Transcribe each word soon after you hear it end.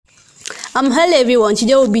Hello everyone.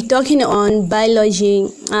 Today we'll be talking on biology,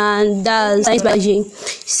 and that's science biology,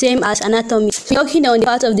 same as anatomy. We're talking on the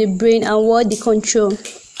part of the brain and what they control.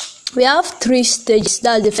 We have three stages.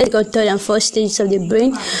 That's the first, second, third, and fourth stages of the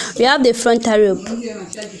brain. We have the frontal lobe.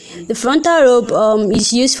 The frontal lobe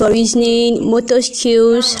is used for reasoning, motor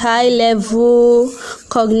skills, high-level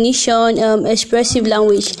cognition, expressive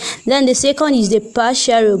language. Then the second is the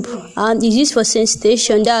partial lobe, and is used for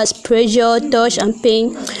sensation. That's pressure, touch, and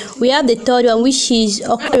pain. We have the third one, which is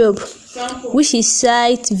ocular lobe, which is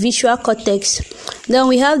sight, visual cortex. Then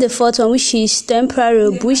we have the fourth one, which is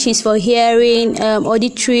temporal lobe, which is for hearing,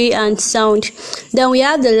 auditory, and sound. Then we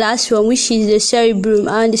have the last one, which is the cerebrum,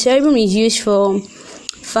 and the cerebrum is used for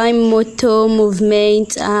fine motor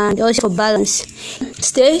movement and also for balance.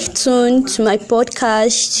 Stay tuned to my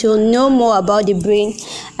podcast to know more about the brain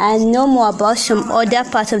and know more about some other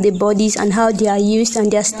parts of the bodies and how they are used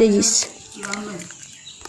and their stages.